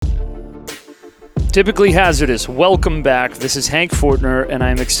Typically Hazardous, welcome back. This is Hank Fortner, and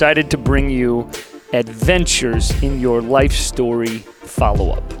I'm excited to bring you Adventures in Your Life Story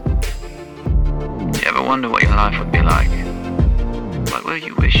follow-up. Do you ever wonder what your life would be like? What will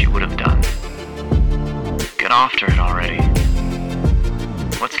you wish you would have done? Get after it already.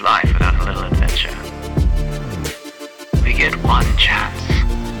 What's life without a little adventure? We get one chance.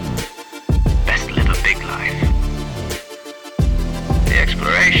 Best live a big life. The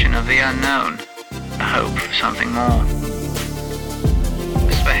exploration of the unknown. The hope for something more.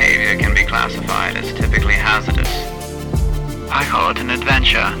 This behavior can be classified as typically hazardous. I call it an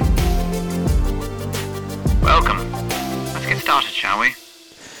adventure. Welcome. Let's get started, shall we?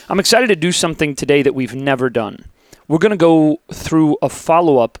 I'm excited to do something today that we've never done. We're going to go through a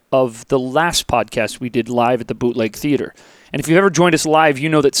follow-up of the last podcast we did live at the Bootleg Theater. And if you've ever joined us live, you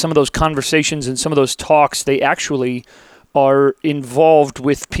know that some of those conversations and some of those talks, they actually are involved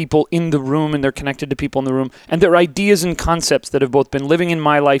with people in the room, and they're connected to people in the room, and they're ideas and concepts that have both been living in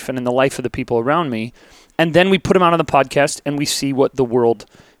my life and in the life of the people around me, and then we put them out on the podcast and we see what the world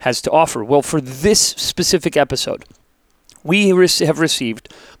has to offer. Well, for this specific episode, we have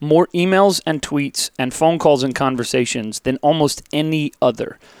received more emails and tweets and phone calls and conversations than almost any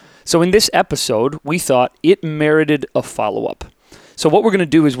other. So in this episode, we thought it merited a follow-up. So what we're going to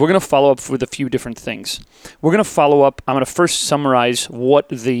do is we're going to follow up with a few different things. We're going to follow up. I'm going to first summarize what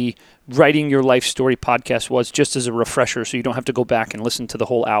the Writing Your Life Story podcast was, just as a refresher, so you don't have to go back and listen to the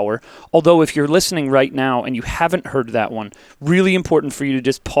whole hour. Although if you're listening right now and you haven't heard that one, really important for you to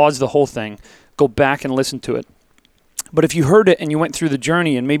just pause the whole thing, go back and listen to it. But if you heard it and you went through the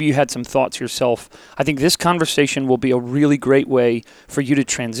journey and maybe you had some thoughts yourself, I think this conversation will be a really great way for you to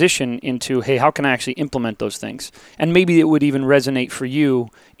transition into, hey, how can I actually implement those things? And maybe it would even resonate for you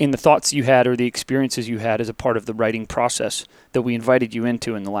in the thoughts you had or the experiences you had as a part of the writing process that we invited you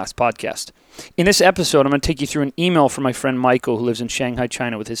into in the last podcast. In this episode, I'm going to take you through an email from my friend Michael, who lives in Shanghai,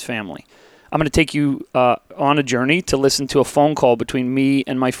 China with his family. I'm going to take you on a journey to listen to a phone call between me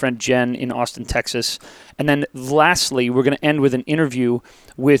and my friend Jen in Austin, Texas. And then lastly, we're going to end with an interview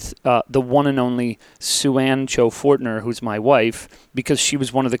with the one and only Sue-Ann Cho Fortner, who's my wife, because she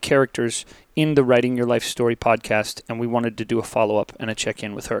was one of the characters in the Writing Your Life Story podcast, and we wanted to do a follow-up and a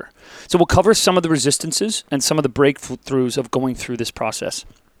check-in with her. So we'll cover some of the resistances and some of the breakthroughs of going through this process.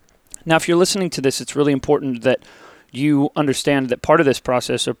 Now, if you're listening to this, it's really important that you understand that part of this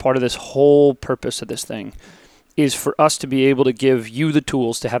process, or part of this whole purpose of this thing, is for us to be able to give you the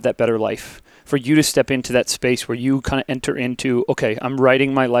tools to have that better life, for you to step into that space where you kind of enter into, okay, I'm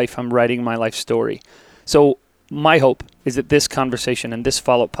writing my life story. So my hope is that this conversation and this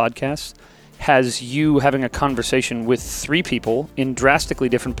follow-up podcast has you having a conversation with three people in drastically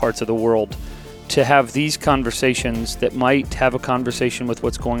different parts of the world, to have these conversations that might have a conversation with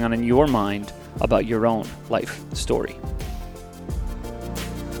what's going on in your mind about your own life story.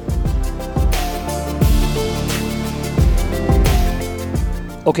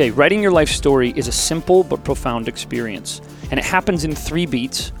 Okay, writing your life story is a simple but profound experience, and it happens in 3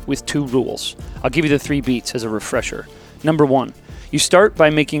 beats with 2 rules. I'll give you the 3 beats as a refresher. Number 1, you start by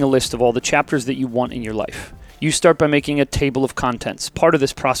making a list of all the chapters that you want in your life. You start by making a table of contents. Part of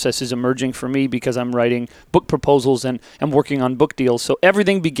this process is emerging for me because I'm writing book proposals and I'm working on book deals. So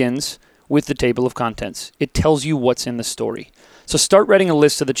everything begins with the table of contents. It tells you what's in the story. So start writing a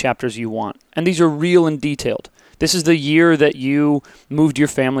list of the chapters you want. And these are real and detailed. This is the year that you moved your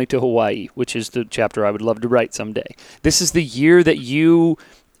family to Hawaii, which is the chapter I would love to write someday. This is the year that you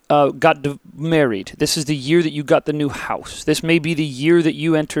got married. This is the year that you got the new house. This may be the year that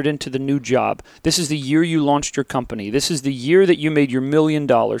you entered into the new job. This is the year you launched your company. This is the year that you made your $1 million.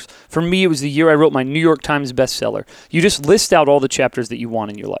 For me, it was the year I wrote my New York Times bestseller. You just list out all the chapters that you want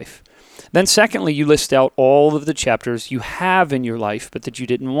in your life. Then secondly, you list out all of the chapters you have in your life but that you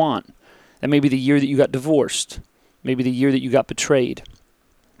didn't want. That may be the year that you got divorced. Maybe the year that you got betrayed.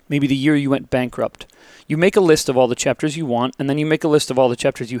 Maybe the year you went bankrupt. You make a list of all the chapters you want, and then you make a list of all the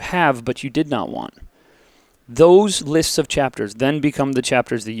chapters you have but you did not want. Those lists of chapters then become the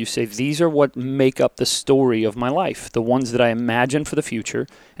chapters that you say, these are what make up the story of my life, the ones that I imagine for the future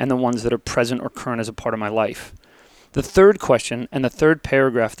and the ones that are present or current as a part of my life. The third question and the third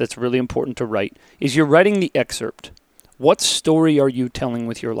paragraph that's really important to write is you're writing the excerpt. What story are you telling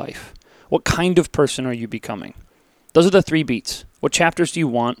with your life? What kind of person are you becoming? Those are the 3 beats. What chapters do you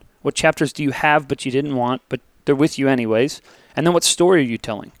want? What chapters do you have but you didn't want, but they're with you anyways? And then what story are you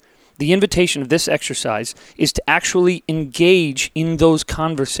telling? The invitation of this exercise is to actually engage in those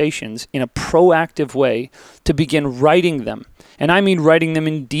conversations in a proactive way, to begin writing them. And I mean writing them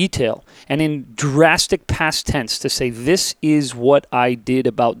in detail and in drastic past tense, to say, this is what I did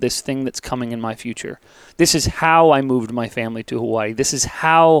about this thing that's coming in my future. This is how I moved my family to Hawaii. This is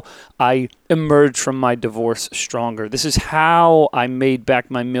how I emerged from my divorce stronger. This is how I made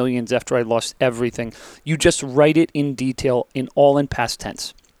back my millions after I lost everything. You just write it in detail, all in past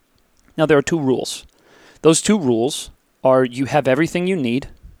tense. Now, there are 2 rules. Those 2 rules are: you have everything you need,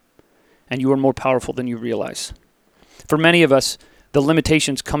 and you are more powerful than you realize. For many of us, the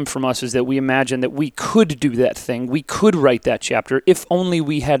limitations come from us is that we imagine that we could do that thing, we could write that chapter if only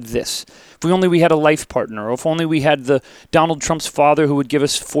we had this. If only we had a life partner, or if only we had the Donald Trump's father who would give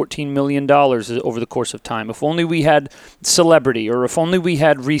us $14 million over the course of time. If only we had celebrity, or if only we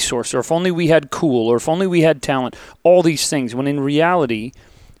had resource, or if only we had cool, or if only we had talent. All these things, when in reality,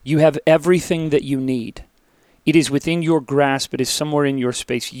 you have everything that you need. It is within your grasp. It is somewhere in your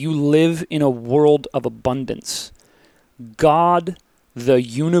space. You live in a world of abundance. God, the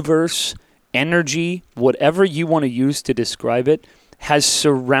universe, energy, whatever you want to use to describe it, has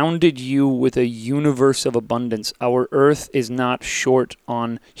surrounded you with a universe of abundance. Our earth is not short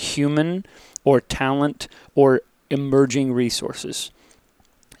on human or talent or emerging resources.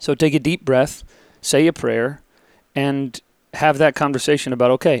 So take a deep breath, say a prayer, and have that conversation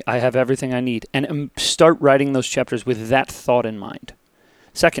about, okay, I have everything I need, and start writing those chapters with that thought in mind.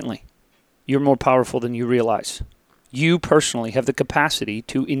 Secondly, you're more powerful than you realize. You personally have the capacity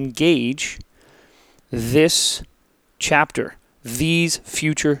to engage this chapter, these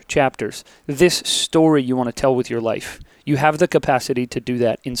future chapters, this story you want to tell with your life. You have the capacity to do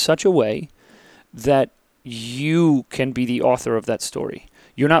that in such a way that you can be the author of that story.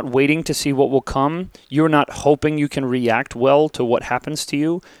 You're not waiting to see what will come. You're not hoping you can react well to what happens to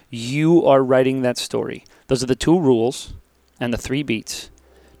you. You are writing that story. Those are the 2 rules and the 3 beats: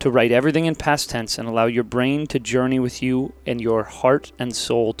 to write everything in past tense and allow your brain to journey with you and your heart and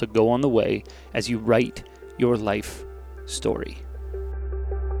soul to go on the way as you write your life story.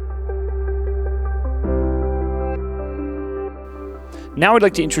 Now I'd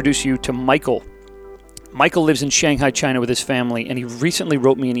like to introduce you to Michael. Michael lives in Shanghai, China with his family, and he recently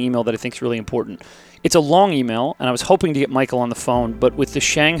wrote me an email that I think is really important. It's a long email, and I was hoping to get Michael on the phone, but with the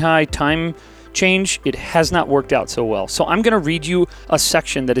Shanghai time change, it has not worked out so well. So I'm going to read you a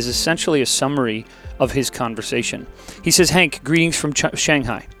section that is essentially a summary of his conversation. He says, Hank, greetings from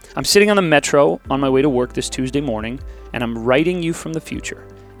Shanghai. I'm sitting on the metro on my way to work this Tuesday morning, and I'm writing you from the future,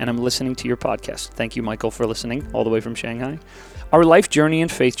 and I'm listening to your podcast. Thank you, Michael, for listening all the way from Shanghai. Our life journey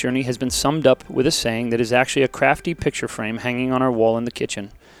and faith journey has been summed up with a saying that is actually a crafty picture frame hanging on our wall in the kitchen.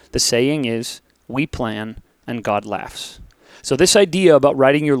 The saying is, we plan and God laughs. So this idea about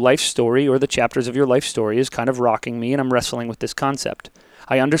writing your life story or the chapters of your life story is kind of rocking me, and I'm wrestling with this concept.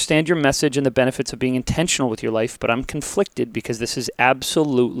 I understand your message and the benefits of being intentional with your life, but I'm conflicted because this has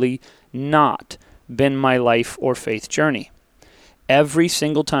absolutely not been my life or faith journey. Every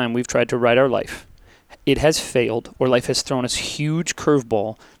single time we've tried to write our life, it has failed, or life has thrown us huge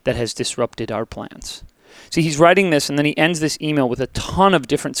curveball that has disrupted our plans. See, he's writing this, and then he ends this email with a ton of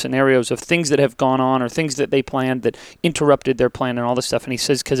different scenarios of things that have gone on or things that they planned that interrupted their plan and all this stuff. And he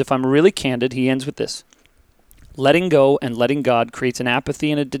says, because if I'm really candid, he ends with this: letting go and letting God creates an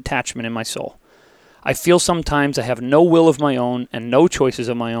apathy and a detachment in my soul. I feel sometimes I have no will of my own and no choices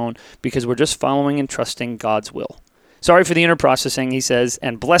of my own because we're just following and trusting God's will. Sorry for the inner processing, he says,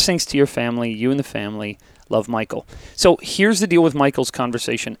 and blessings to your family, you and the family. Love, Michael. So here's the deal with Michael's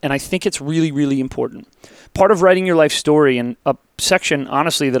conversation, and I think it's really, really important. Part of writing your life story, and a section,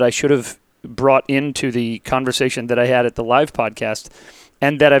 honestly, that I should have brought into the conversation that I had at the live podcast,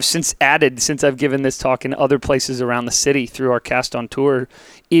 and that I've since added since I've given this talk in other places around the city through our Cast on Tour,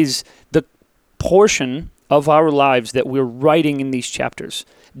 is the portion of our lives that we're writing in these chapters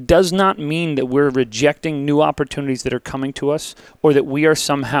does not mean that we're rejecting new opportunities that are coming to us, or that we are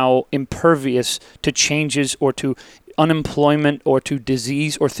somehow impervious to changes or to unemployment or to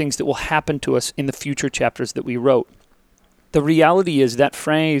disease or things that will happen to us in the future chapters that we wrote. The reality is that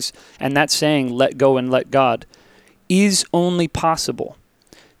phrase and that saying, let go and let God, is only possible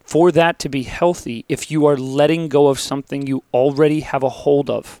for that to be healthy if you are letting go of something you already have a hold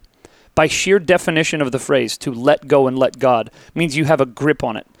of. By sheer definition of the phrase, to let go and let God, means you have a grip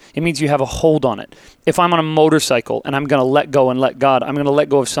on it. It means you have a hold on it. If I'm on a motorcycle and I'm going to let go and let God, I'm going to let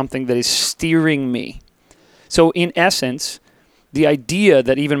go of something that is steering me. So in essence, the idea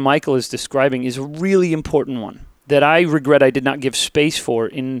that even Michael is describing is a really important one that I regret I did not give space for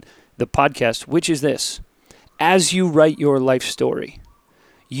in the podcast, which is this: as you write your life story,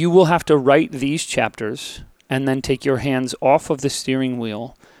 you will have to write these chapters and then take your hands off of the steering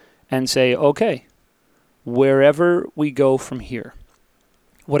wheel and say, okay, wherever we go from here,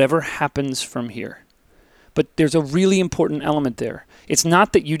 whatever happens from here. But there's a really important element there. It's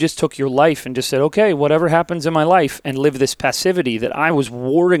not that you just took your life and just said, okay, whatever happens in my life, and live this passivity that I was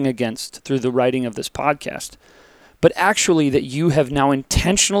warring against through the writing of this podcast. But actually that you have now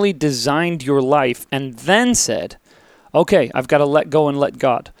intentionally designed your life and then said, okay, I've got to let go and let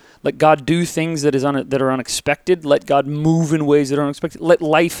God. Let God do things that are unexpected. Let God move in ways that are unexpected. Let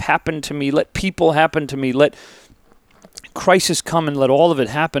life happen to me. Let people happen to me. Let crisis come and let all of it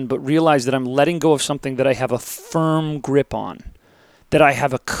happen, but realize that I'm letting go of something that I have a firm grip on, that I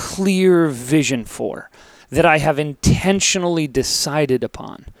have a clear vision for, that I have intentionally decided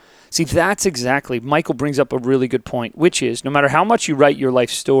upon. See, that's exactly, Michael brings up a really good point, which is no matter how much you write your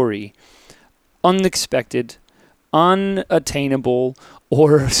life story, unexpected, unattainable,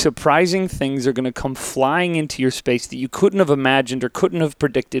 or surprising things are going to come flying into your space that you couldn't have imagined or couldn't have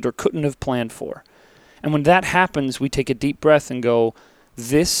predicted or couldn't have planned for. And when that happens, we take a deep breath and go,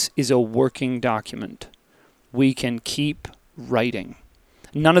 this is a working document. We can keep writing.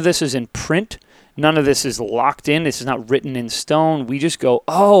 None of this is in print. None of this is locked in. This is not written in stone. We just go,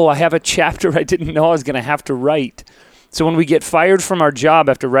 oh, I have a chapter I didn't know I was going to have to write. So when we get fired from our job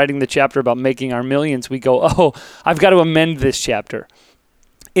after writing the chapter about making our millions, we go, oh, I've got to amend this chapter.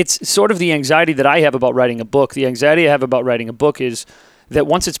 It's sort of the anxiety that I have about writing a book. The anxiety I have about writing a book is that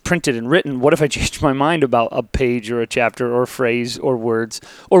once it's printed and written, what if I change my mind about a page or a chapter or a phrase or words?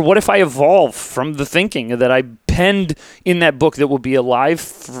 Or what if I evolve from the thinking that I penned in that book that will be alive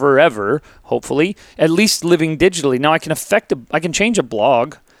forever, hopefully, at least living digitally? Now I can change a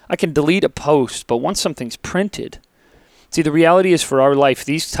blog, I can delete a post, but once something's printed, see, the reality is for our life,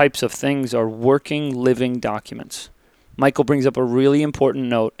 these types of things are working, living documents. Michael brings up a really important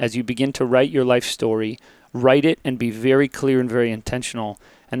note as you begin to write your life story. Write it and be very clear and very intentional,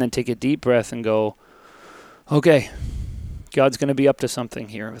 and then take a deep breath and go, okay, God's going to be up to something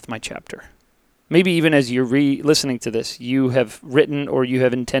here with my chapter. Maybe even as you're listening to this, you have written or you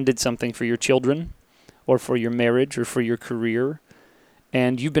have intended something for your children or for your marriage or for your career,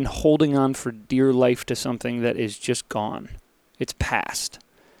 and you've been holding on for dear life to something that is just gone. It's past.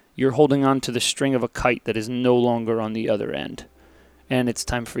 You're holding on to the string of a kite that is no longer on the other end, and it's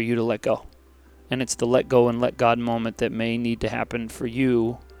time for you to let go. And it's the let go and let God moment that may need to happen for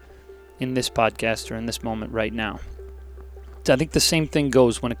you in this podcast or in this moment right now. So I think the same thing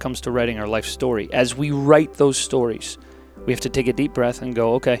goes when it comes to writing our life story. As we write those stories, we have to take a deep breath and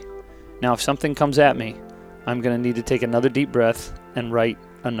go, okay, now if something comes at me, I'm going to need to take another deep breath and write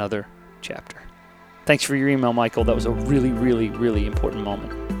another chapter. Thanks for your email, Michael. That was a really, really, really important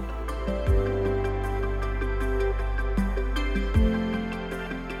moment.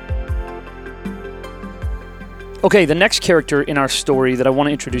 Okay, the next character in our story that I want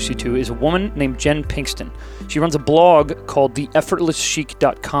to introduce you to is a woman named Jen Pinkston. She runs a blog called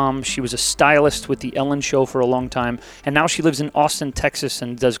theeffortlesschic.com. She was a stylist with The Ellen Show for a long time, and now she lives in Austin, Texas,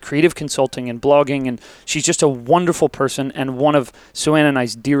 and does creative consulting and blogging, and she's just a wonderful person and one of Suanna and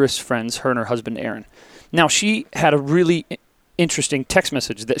I's dearest friends, her and her husband, Aaron. Now, she had a really interesting text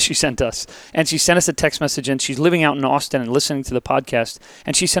message that she sent us, and she sent us a text message, and she's living out in Austin and listening to the podcast,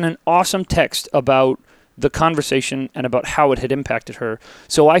 and she sent an awesome text about the conversation and about how it had impacted her.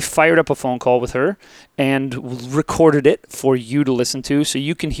 So I fired up a phone call with her and recorded it for you to listen to so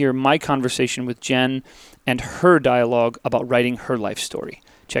you can hear my conversation with Jen and her dialogue about writing her life story.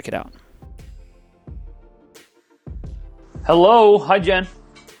 Check it out. Hello. Hi, Jen.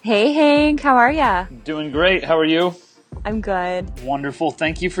 Hey, Hank. How are ya? Doing great. How are you? I'm good. Wonderful.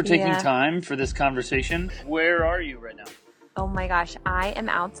 Thank you for taking time for this conversation. Where are you right now? Oh my gosh, I am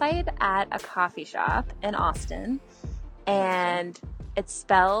outside at a coffee shop in Austin, and it's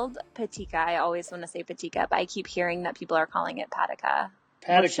spelled Patika. I always want to say Patika, but I keep hearing that people are calling it Patika.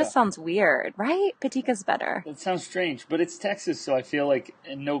 Which just sounds weird, right? Patika's better. It sounds strange, but it's Texas, so I feel like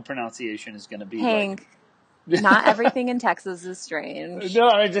no pronunciation is going to be Hank, not everything in Texas is strange. No,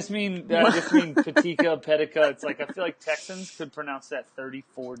 I just mean Patika, Petica. It's like I feel like Texans could pronounce that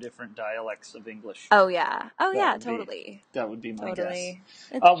 34 different dialects of English. Oh yeah, totally. That would be my guess.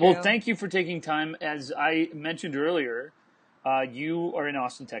 Well, thank you for taking time. As I mentioned earlier, you are in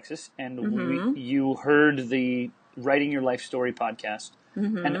Austin, Texas, and you heard the Writing Your Life Story podcast,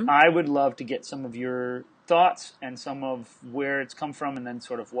 and I would love to get some of your thoughts and some of where it's come from, and then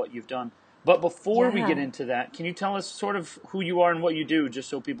sort of what you've done. But before we get into that, can you tell us sort of who you are and what you do, just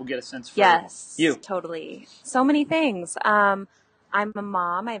so people get a sense for you? Yes, totally. So many things. I'm a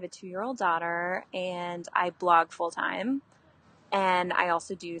mom. I have a 2-year-old daughter, and I blog full-time. And I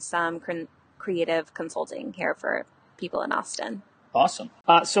also do some creative consulting here for people in Austin. Awesome.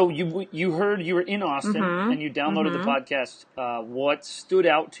 So you heard you were in Austin and you downloaded the podcast. What stood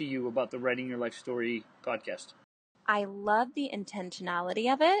out to you about the Writing Your Life Story podcast? I love the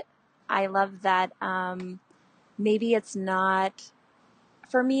intentionality of it. I love that maybe it's not,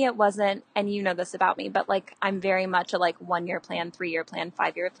 for me it wasn't, and you know this about me, but like I'm very much a like 1-year plan, 3-year plan,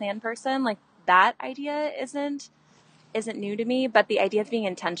 5-year plan person. Like that idea isn't new to me, but the idea of being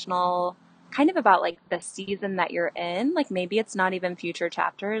intentional kind of about like the season that you're in, like maybe it's not even future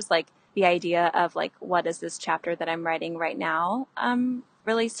chapters, like the idea of like, what is this chapter that I'm writing right now,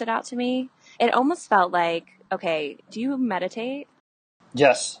 really stood out to me. It almost felt like, okay, do you meditate?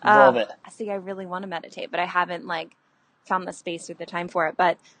 Yes, love it. See, I really want to meditate, but I haven't like found the space or the time for it.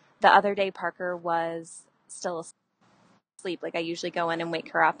 But the other day, Parker was still asleep. Like I usually go in and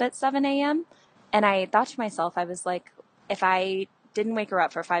wake her up at 7 a.m. And I thought to myself, I was like, if I didn't wake her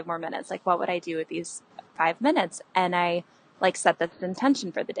up for 5 more minutes, like what would I do with these 5 minutes? And I like set this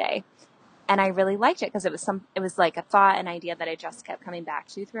intention for the day. And I really liked it because it was like a thought, an idea that I just kept coming back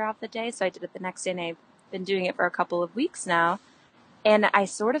to throughout the day. So I did it the next day, and I've been doing it for a couple of weeks now. And I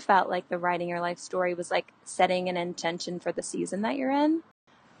sort of felt like the Writing Your Life Story was like setting an intention for the season that you're in.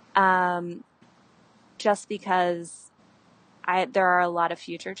 Just because there are a lot of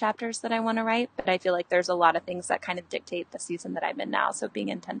future chapters that I want to write, but I feel like there's a lot of things that kind of dictate the season that I'm in now. So being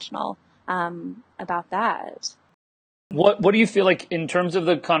intentional about that. What do you feel like in terms of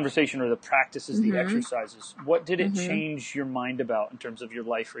the conversation or the practices, the exercises? What did it change your mind about in terms of your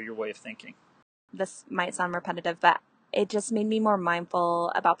life or your way of thinking? This might sound repetitive, but it just made me more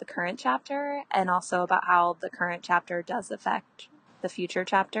mindful about the current chapter and also about how the current chapter does affect the future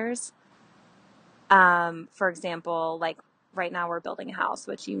chapters. For example, like right now we're building a house,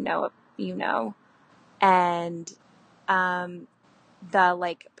 which you know, and the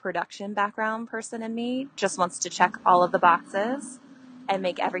like production background person in me just wants to check all of the boxes and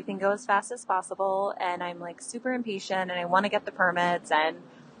make everything go as fast as possible. And I'm like super impatient and I want to get the permits and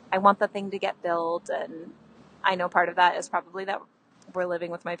I want the thing to get built. And I know part of that is probably that we're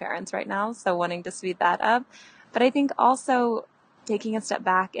living with my parents right now, so wanting to speed that up. But I think also taking a step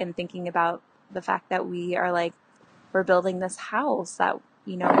back and thinking about the fact that we're building this house that,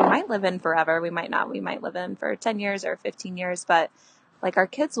 we might live in forever. We might not. We might live in for 10 years or 15 years, but like our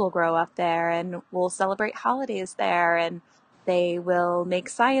kids will grow up there and we'll celebrate holidays there and they will make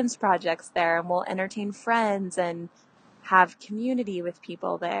science projects there and we'll entertain friends and have community with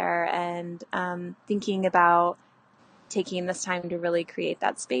people there. And thinking about taking this time to really create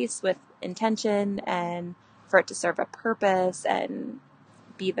that space with intention and for it to serve a purpose and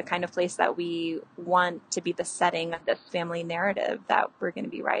be the kind of place that we want to be the setting of this family narrative that we're going to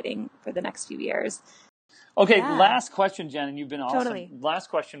be writing for the next few years. Okay, last question, Jen, and you've been awesome. Totally.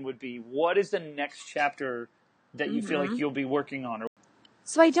 Last question would be, what is the next chapter that you feel like you'll be working on?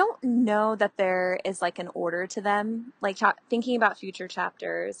 So I don't know that there is like an order to them, like thinking about future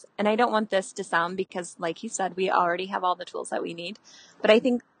chapters. And I don't want this to sound, because like you said, we already have all the tools that we need. But I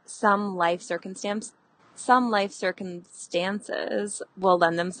think some life circumstances will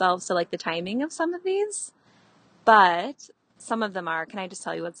lend themselves to like the timing of some of these. But some of them are, can I just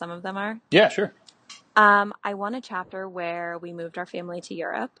tell you what some of them are? Yeah, sure. I want a chapter where we moved our family to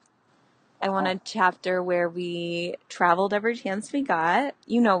Europe. I want a chapter where we traveled every chance we got.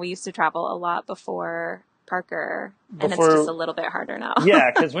 We used to travel a lot before Parker, and it's just a little bit harder now. Yeah,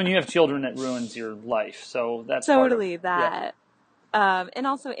 because when you have children, it ruins your life. So that's totally that. Yeah. And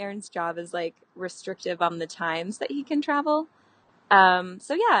also Aaron's job is like restrictive on the times that he can travel.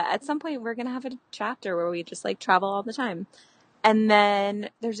 So yeah, at some point we're going to have a chapter where we just like travel all the time. And then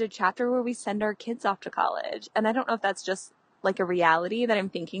there's a chapter where we send our kids off to college. And I don't know if that's just like a reality that I'm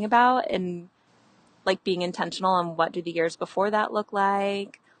thinking about and like being intentional on what do the years before that look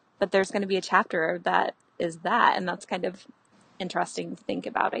like. But there's going to be a chapter that is that. And that's kind of interesting to think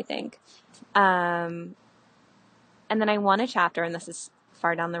about, I think. And then I want a chapter, and this is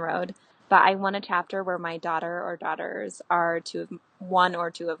far down the road, but I want a chapter where my daughter or daughters are one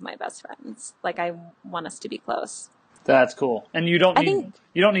or two of my best friends. Like I want us to be close. That's cool. And you don't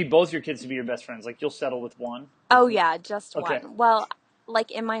need both your kids to be your best friends. Like you'll settle with one. Oh yeah, just one. Well,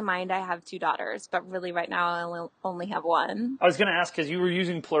 like in my mind, I have 2 daughters, but really right now I only have one. I was going to ask because you were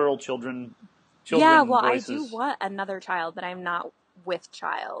using plural children. Yeah, well, voices. I do want another child, but I'm not with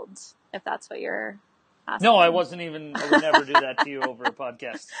child. If that's what you're asking. No, I would never do that to you over a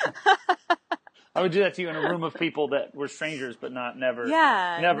podcast. I would do that to you in a room of people that were strangers, but never.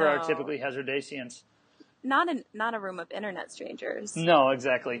 Yeah, never are typically Hazardaceans. Not a room of internet strangers. No,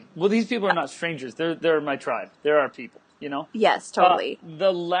 exactly. Well, these people are not strangers. They're my tribe. They're our people. you know? Yes, totally.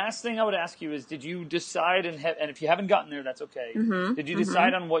 The last thing I would ask you is, did you decide, and if you haven't gotten there, that's okay. Did you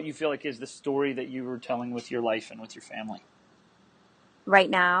decide on what you feel like is the story that you were telling with your life and with your family? Right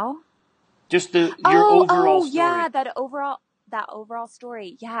now? Just your overall story. Yeah, that overall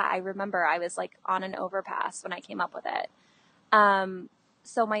story. Yeah, I remember I was like on an overpass when I came up with it.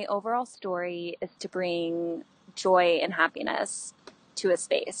 So my overall story is to bring joy and happiness to a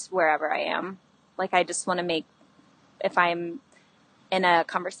space wherever I am. Like, I just want to make, if I'm in a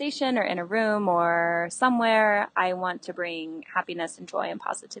conversation or in a room or somewhere, I want to bring happiness and joy and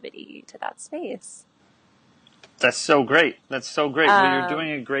positivity to that space. That's so great. Well, you're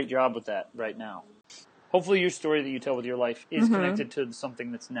doing a great job with that right now. Hopefully your story that you tell with your life is connected to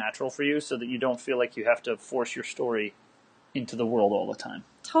something that's natural for you, so that you don't feel like you have to force your story into the world all the time.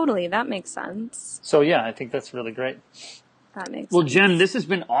 Totally. That makes sense. So yeah, I think that's really great. That makes Well, sense. Jen, this has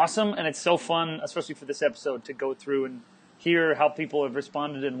been awesome, and it's so fun, especially for this episode, to go through and hear how people have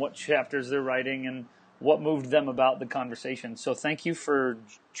responded and what chapters they're writing and what moved them about the conversation. So thank you for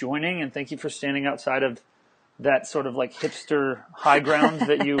joining, and thank you for standing outside of that sort of like hipster high ground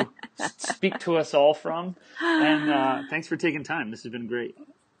that you speak to us all from. And thanks for taking time. This has been great.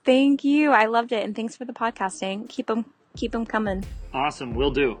 Thank you. I loved it. And thanks for the podcasting. Keep them coming. Awesome.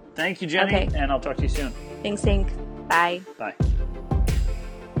 Will do. Thank you, Jenny. Okay. And I'll talk to you soon. Thanks, Hank. Bye. Bye.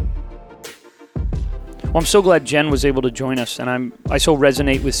 Well, I'm so glad Jen was able to join us, and I so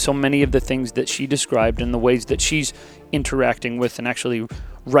resonate with so many of the things that she described and the ways that she's interacting with and actually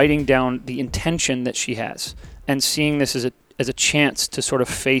writing down the intention that she has, and seeing this as a chance to sort of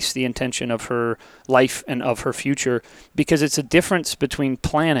face the intention of her life and of her future, because it's a difference between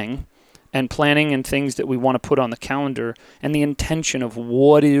planning and things that we want to put on the calendar, and the intention of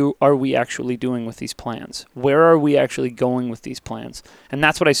what are we actually doing with these plans? Where are we actually going with these plans? And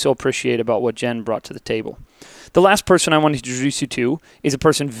that's what I so appreciate about what Jen brought to the table. The last person I want to introduce you to is a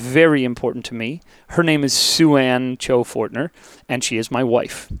person very important to me. Her name is Sue-Ann Cho Fortner, and she is my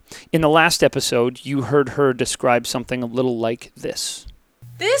wife. In the last episode, you heard her describe something a little like this.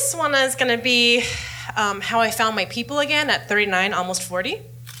 This one is going to be how I found my people again at 39, almost 40.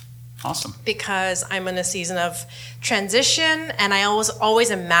 Awesome. Because I'm in a season of transition, and I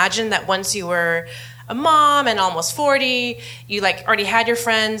always imagined that once you were a mom and almost 40, you like already had your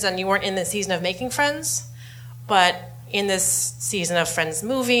friends and you weren't in the season of making friends. But in this season of friends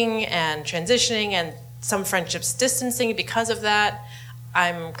moving and transitioning and some friendships distancing because of that,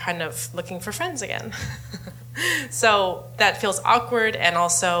 I'm kind of looking for friends again. So that feels awkward and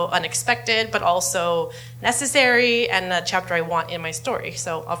also unexpected, but also necessary, and a chapter I want in my story.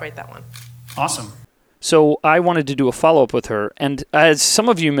 So I'll write that one. Awesome. So I wanted to do a follow-up with her. And as some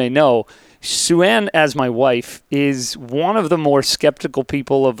of you may know, Sue-Ann, as my wife, is one of the more skeptical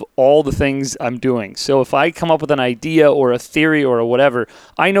people of all the things I'm doing. So if I come up with an idea or a theory or whatever,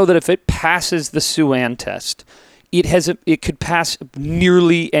 I know that if it passes the Sue-Ann test, it could pass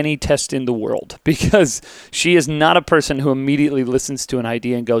nearly any test in the world, because she is not a person who immediately listens to an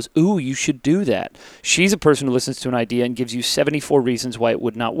idea and goes, ooh, you should do that. She's a person who listens to an idea and gives you 74 reasons why it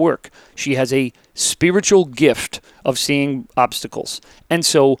would not work. She has a spiritual gift of seeing obstacles. And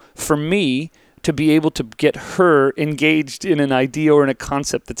so for me to be able to get her engaged in an idea or in a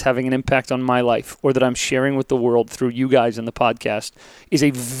concept that's having an impact on my life, or that I'm sharing with the world through you guys in the podcast, is a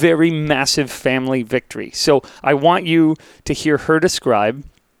very massive family victory. So I want you to hear her describe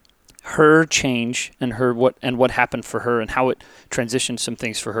her change and what happened for her and how it transitioned some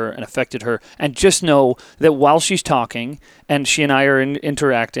things for her and affected her. And just know that while she's talking and she and I are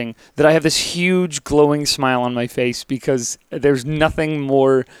interacting, that I have this huge glowing smile on my face, because there's nothing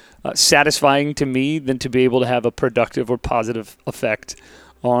more satisfying to me than to be able to have a productive or positive effect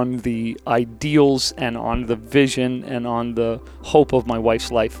on the ideals and on the vision and on the hope of my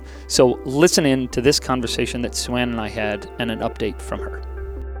wife's life. So listen in to this conversation that Sue-Ann and I had, and an update from her.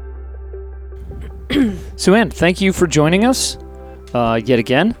 Sue-Ann, thank you for joining us yet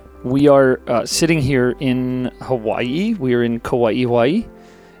again. We are sitting here in Hawaii. We are in Kauai, Hawaii,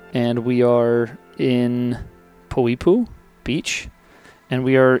 and we are in Poipu Beach. And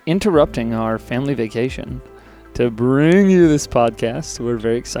we are interrupting our family vacation to bring you this podcast. We're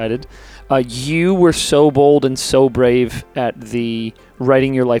very excited. You were so bold and so brave at the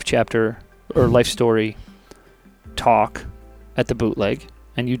writing your life chapter or life story talk at the Bootleg.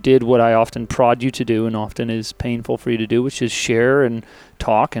 And you did what I often prod you to do and often is painful for you to do, which is share and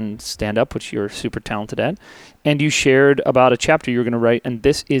talk and stand up, which you're super talented at. And you shared about a chapter you're going to write, and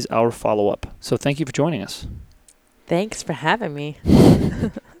this is our follow-up. So thank you for joining us. Thanks for having me.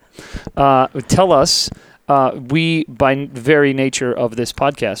 Tell us, we, by very nature of this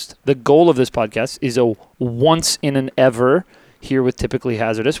podcast, the goal of this podcast is a once in an ever here with Typically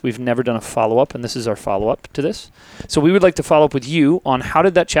Hazardous. We've never done a follow-up, and this is our follow-up to this. So we would like to follow up with you on how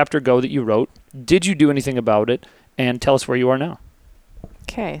did that chapter go that you wrote? Did you do anything about it? And tell us where you are now.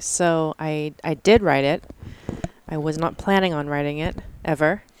 Okay, so I did write it. I was not planning on writing it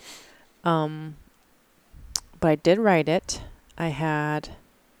ever. But I did write it. I had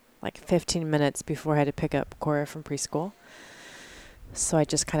like 15 minutes before I had to pick up Cora from preschool. So I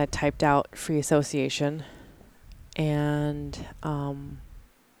just kind of typed out free association. And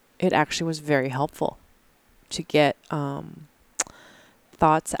it actually was very helpful to get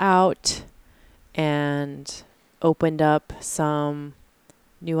thoughts out and opened up some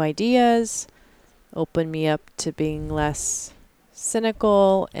new ideas, opened me up to being less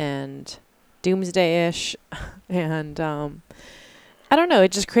cynical and doomsday-ish. And I don't know,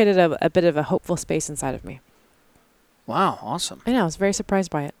 it just created a bit of a hopeful space inside of me. Wow, awesome. I know, I was very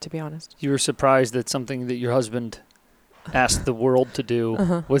surprised by it, to be honest. You were surprised that something that your husband asked the world to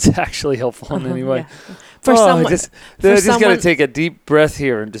do was actually helpful in any way. Yeah. For someone, I just got to take a deep breath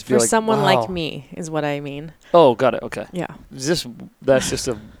here and just be like, for someone wow. like me is what I mean. Oh, got it. Okay. Yeah.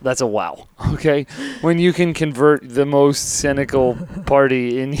 That's a wow. Okay. When you can convert the most cynical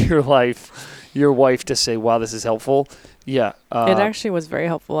party in your life, your wife, to say, wow, this is helpful. Yeah. It actually was very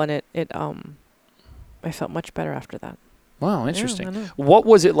helpful, and I felt much better after that. Wow, interesting. I know. What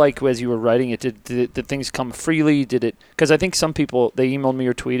was it like as you were writing it? Did things come freely? Did it? Because I think some people, they emailed me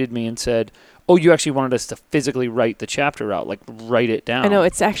or tweeted me and said, oh, you actually wanted us to physically write the chapter out, like write it down. I know,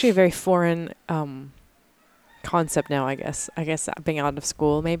 it's actually a very foreign concept now, I guess. Being out of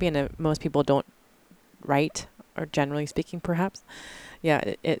school maybe, and most people don't write, or generally speaking, perhaps.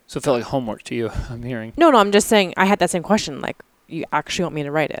 Yeah. So it felt like homework to you, I'm hearing. No, I'm just saying I had that same question, like, you actually want me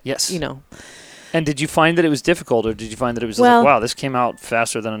to write it? Yes. You know. And did you find that it was difficult, or did you find that it was like, wow, this came out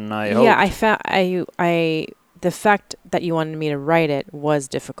faster than I hoped? Yeah, I found the fact that you wanted me to write it was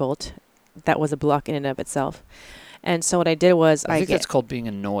difficult. That was a block in and of itself. And so what I did was I think that's called being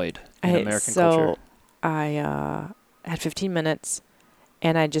annoyed in American culture. So I had 15 minutes,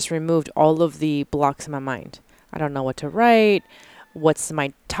 and I just removed all of the blocks in my mind. I don't know what to write. What's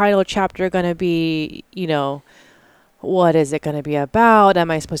my title chapter going to be? You know, what is it going to be about?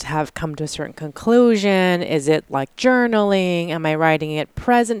 Am I supposed to have come to a certain conclusion? Is it like journaling? Am I writing it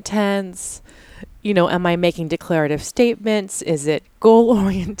present tense? You know, am I making declarative statements? Is it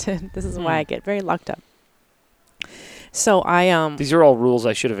goal-oriented? This is why I get very locked up. So These are all rules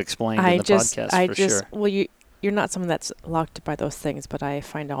I should have explained in the podcast for sure. Well, you're not someone that's locked by those things, but I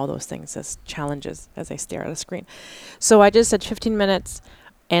find all those things as challenges as I stare at a screen. So I just said 15 minutes,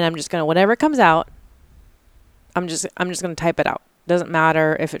 and I'm just gonna, whatever comes out, I'm just gonna type it out. Doesn't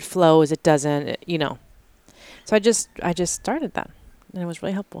matter if it flows, it doesn't, you know. So I just started that, and it was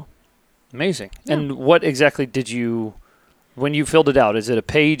really helpful. Amazing. Yeah. And what exactly did you, when you filled it out, is it a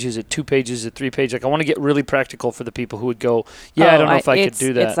page? Is it 2 pages? Is it 3 pages? Like, I want to get really practical for the people who would go, I don't know if I could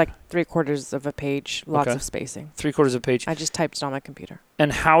do that. It's like 3/4 of a page, lots of spacing. 3/4 of a page. I just typed it on my computer.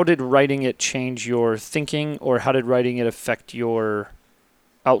 And how did writing it change your thinking, or how did writing it affect your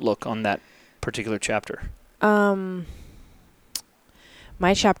outlook on that particular chapter? My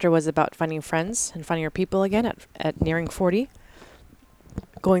chapter was about finding friends and finding your people again at nearing 40.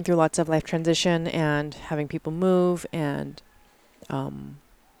 Going through lots of life transition and having people move and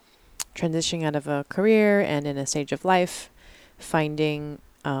transitioning out of a career and in a stage of life, finding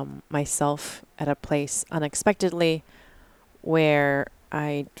myself at a place unexpectedly where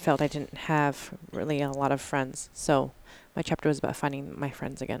I felt I didn't have really a lot of friends. So my chapter was about finding my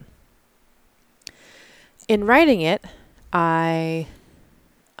friends again. In writing it, I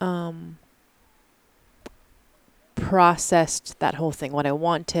processed that whole thing, what I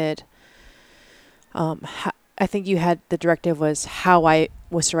wanted. I think you had, the directive was how I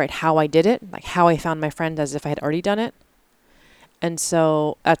was to write how I did it, like how I found my friend as if I had already done it. And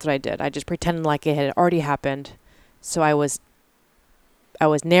so that's what I did. I just pretended like it had already happened. So I was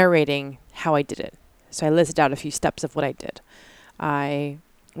narrating how I did it. So I listed out a few steps of what I did. I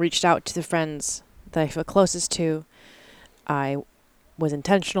reached out to the friends that I feel closest to. I was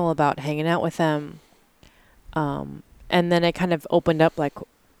intentional about hanging out with them. And then I kind of opened up like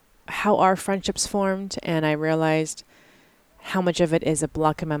how our friendships formed, and I realized how much of it is a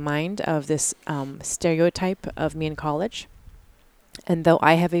block in my mind of this stereotype of me in college. And though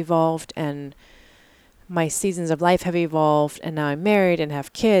I have evolved and my seasons of life have evolved, and now I'm married and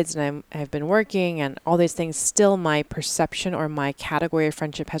have kids and I've been working and all these things, still my perception or my category of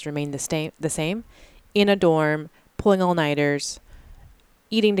friendship has remained the same. In a dorm, pulling all-nighters,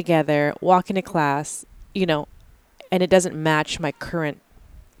 eating together, walking to class, you know, and it doesn't match my current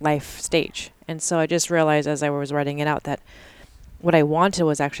life stage. And so I just realized as I was writing it out that what I wanted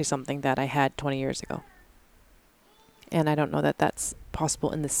was actually something that I had 20 years ago. And I don't know that that's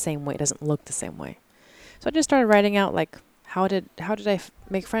possible in the same way. It doesn't look the same way. So I just started writing out, like, how did I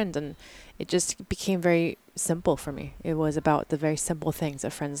make friends? And it just became very simple for me. It was about the very simple things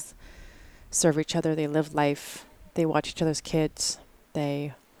that friends serve each other. They live life. They watch each other's kids.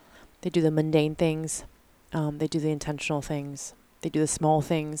 They do the mundane things. They do the intentional things. They do the small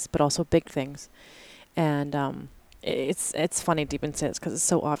things, but also big things. And it's funny to even say this because it's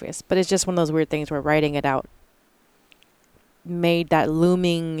so obvious. But it's just one of those weird things where writing it out made that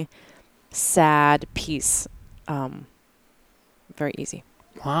looming, sad piece very easy.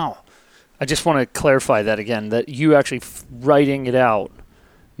 Wow. I just want to clarify that again, that you actually writing it out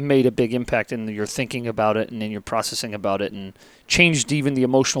made a big impact in your thinking about it and in your processing about it and changed even the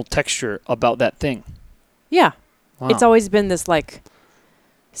emotional texture about that thing. Yeah. Wow. It's always been this, like,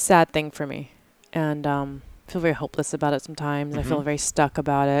 sad thing for me. And I feel very hopeless about it sometimes. I feel very stuck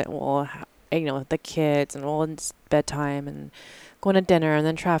about it. Well, the kids and, well, it's bedtime and going to dinner and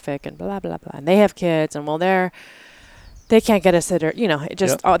then traffic and blah, blah, blah. And they have kids and, well, they can't get a sitter. It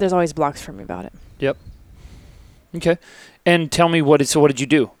just, there's always blocks for me about it. Yep. Okay. And tell me so what did you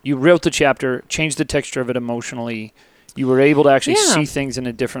do? You wrote the chapter, changed the texture of it emotionally. You were able to actually see things in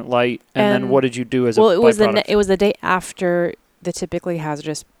a different light. And then what did you do as a byproduct? It was the day after the Typically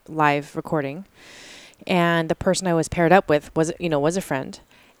Hazardous live recording. And the person I was paired up with was a friend.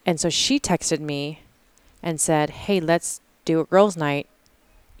 And so she texted me and said, "Hey, let's do a girls' night.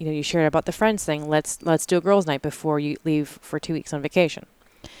 You shared about the friends thing. Let's do a girls' night before you leave for 2 weeks on vacation."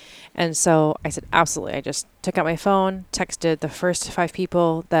 And so I said, absolutely. I just took out my phone, texted the first 5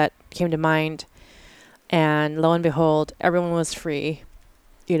 people that came to mind. And lo and behold, everyone was free,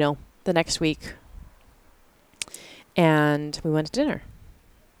 the next week. And we went to dinner.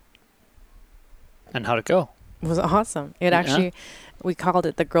 And how'd it go? It was awesome. It actually, we called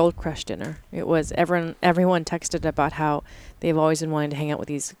it the Girl Crush Dinner. It was everyone texted about how they've always been wanting to hang out with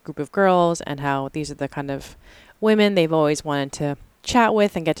these group of girls and how these are the kind of women they've always wanted to chat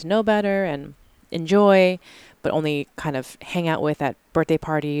with and get to know better and enjoy, but only kind of hang out with at birthday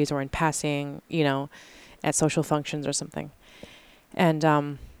parties or in passing, at social functions or something. And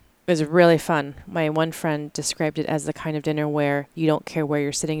it was really fun. My one friend described it as the kind of dinner where you don't care where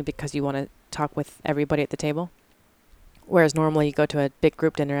you're sitting because you want to talk with everybody at the table. Whereas normally you go to a big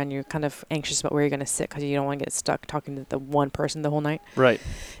group dinner and you're kind of anxious about where you're going to sit because you don't want to get stuck talking to the one person the whole night. Right.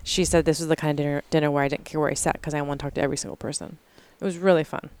 She said this was the kind of dinner where I didn't care where I sat because I want to talk to every single person. It was really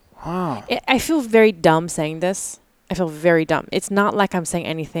fun. Wow. I feel very dumb saying this. I feel very dumb. It's not like I'm saying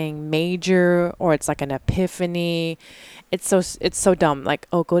anything major or it's like an epiphany. It's so dumb. Like,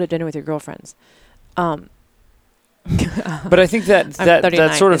 oh, go to dinner with your girlfriends. But I think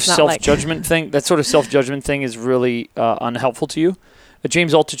that sort of self-judgment thing is really unhelpful to you.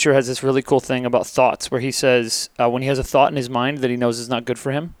 James Altucher has this really cool thing about thoughts where he says when he has a thought in his mind that he knows is not good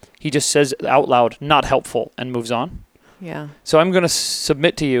for him, he just says out loud, "not helpful," and moves on. Yeah. So I'm going to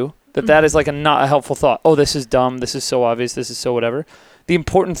submit to you that is like not a helpful thought. Oh, this is dumb. This is so obvious. This is so whatever. The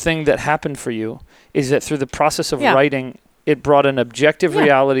important thing that happened for you is that through the process of writing, it brought an objective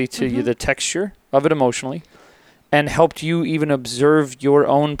reality to you, the texture of it emotionally, and helped you even observe your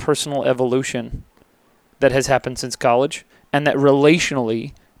own personal evolution that has happened since college and that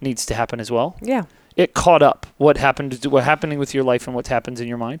relationally needs to happen as well. Yeah. It caught up what's happening with your life and what happens in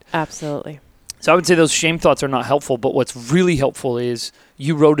your mind. Absolutely. So I would say those shame thoughts are not helpful, but what's really helpful is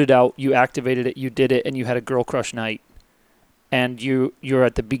you wrote it out, you activated it, you did it, and you had a girl crush night. And you're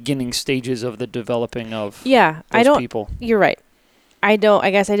at the beginning stages of the developing of those people. You're right. I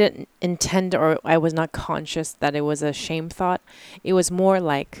guess I didn't intend or I was not conscious that it was a shame thought. It was more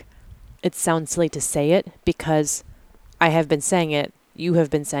like it sounds silly to say it because I have been saying it, you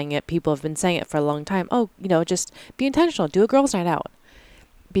have been saying it, people have been saying it for a long time. Oh, just be intentional, do a girls' night out.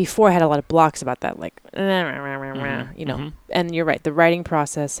 Before I had a lot of blocks about that, like, and you're right. The writing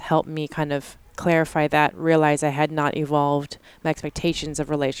process helped me kind of clarify that, realize I had not evolved my expectations of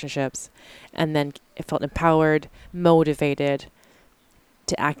relationships, and then it felt empowered, motivated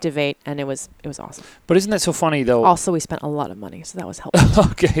to activate, and it was awesome. But isn't that so funny, though? Also, we spent a lot of money, so that was helpful.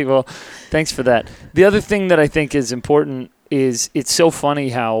 Okay, well, thanks for that. The other thing that I think is important is it's so funny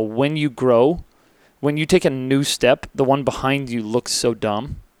how when you grow, when you take a new step, the one behind you looks so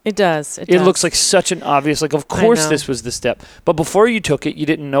dumb. It does. It looks like such an obvious, like, of course this was the step. But before you took it, you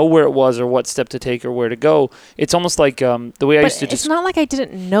didn't know where it was or what step to take or where to go. It's almost like the way I used to it's not like I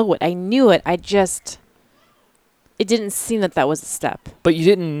didn't know it. I knew it. it didn't seem that was a step. But you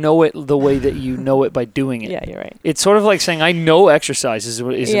didn't know it the way that you know it by doing it. Yeah, you're right. It's sort of like saying, I know exercise is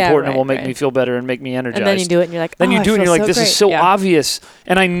Yeah, important and will right, make me feel better and make me energized. And then you do it and you're like, Then oh, you do it and I you're feel like, this great. is so Yeah. obvious.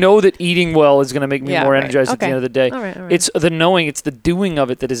 And I know that eating well is going to make me Yeah, more right. energized at the Okay. end of the day. All right. It's the knowing, it's the doing of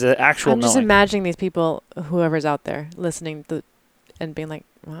it that is the actual I'm just knowing. imagining these people, whoever's out there listening and being like,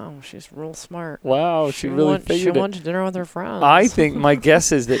 wow, she's real smart. Wow, she really She figured it. went to dinner with her friends. I think my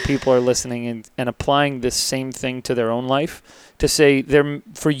guess is that people are listening and applying this same thing to their own life to say,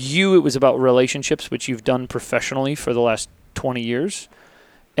 for you, it was about relationships, which you've done professionally for the last 20 years.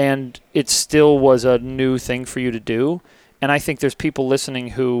 And it still was a new thing for you to do. And I think there's people listening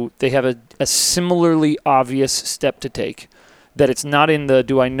who they have a similarly obvious step to take, that it's not in the,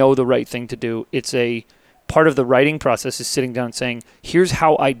 do I know the right thing to do? It's a part of the writing process is sitting down and saying, here's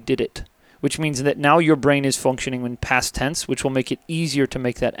how I did it, which means that now your brain is functioning in past tense, which will make it easier to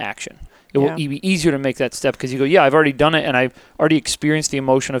make that action. It will be easier to make that step because you go, yeah, I've already done it and I've already experienced the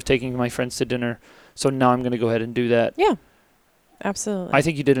emotion of taking my friends to dinner. So now I'm going to go ahead and do that. Yeah, absolutely. I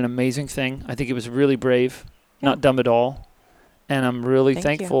think you did an amazing thing. I think it was really brave, not dumb at all. And I'm really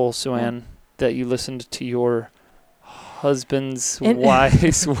thankful, Sue-Ann, that you listened to your husband's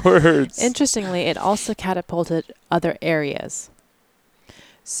wise words. Interestingly, it also catapulted other areas.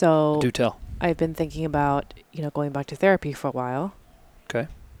 So Do tell. I've been thinking about, going back to therapy for a while. Okay.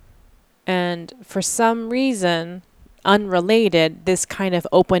 And for some reason, unrelated, this kind of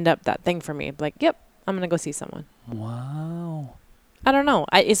opened up that thing for me. Like, yep, I'm going to go see someone. Wow. I don't know.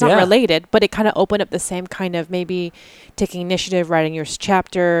 It's not related, but it kind of opened up the same kind of maybe taking initiative, writing your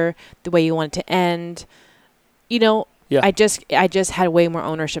chapter, the way you want it to end. I just had way more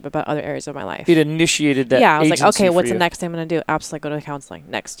ownership about other areas of my life. It initiated that. Yeah, I was like, agency okay, for what's the you. next thing I'm going to do? Absolutely go to counseling.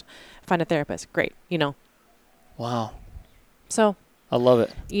 Next, find a therapist. Great. Wow. So I love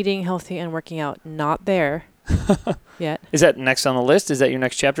it. eating healthy and working out, not there yet. Is that next on the list? Is that your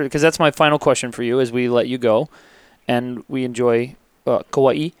next chapter? Because that's my final question for you as we let you go and we enjoy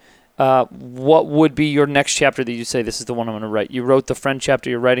Kauai. What would be your next chapter that you say, this is the one I'm going to write? You wrote the friend chapter.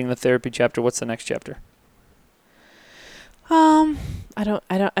 You're writing the therapy chapter. What's the next chapter? I don't,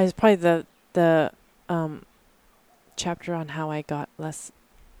 it's probably the chapter on how I got less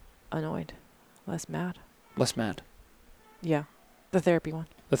annoyed, less mad. Less mad. Yeah. The therapy one.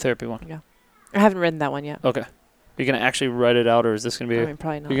 The therapy one. Yeah. I haven't written that one yet. Okay. You're going to actually write it out, or is this going to be...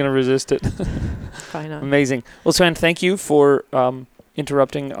 probably not. You're going to resist it? Probably not. Amazing. Well, Sue-Ann, thank you for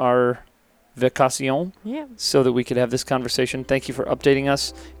interrupting our vacation so that we could have this conversation. Thank you for updating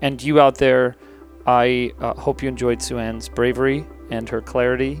us. And you out there, I hope you enjoyed Sue-Ann's bravery and her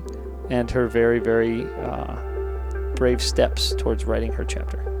clarity and her very, very brave steps towards writing her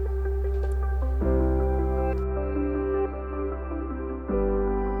chapter.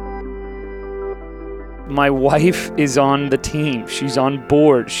 My wife is on the team. She's on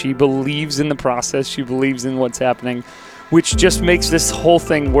board. She believes in the process. She believes in what's happening, which just makes this whole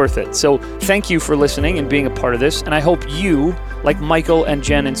thing worth it. So thank you for listening and being a part of this. And I hope you, like Michael and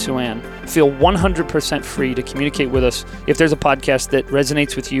Jen and Sue-Ann, feel 100% free to communicate with us. If there's a podcast that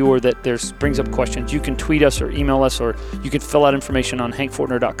resonates with you or that brings up questions, you can tweet us or email us, or you can fill out information on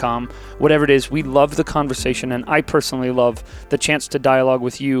hankfortner.com. Whatever it is, we love the conversation, and I personally love the chance to dialogue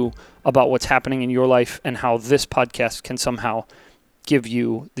with you about what's happening in your life and how this podcast can somehow give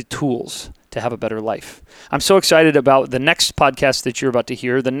you the tools to have a better life. I'm so excited about the next podcast that you're about to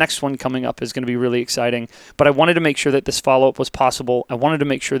hear. The next one coming up is going to be really exciting, but I wanted to make sure that this follow-up was possible. I wanted to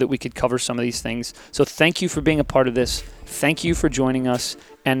make sure that we could cover some of these things. So thank you for being a part of this. Thank you for joining us,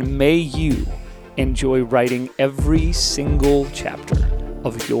 and may you enjoy writing every single chapter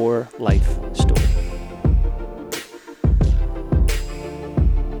of your life story.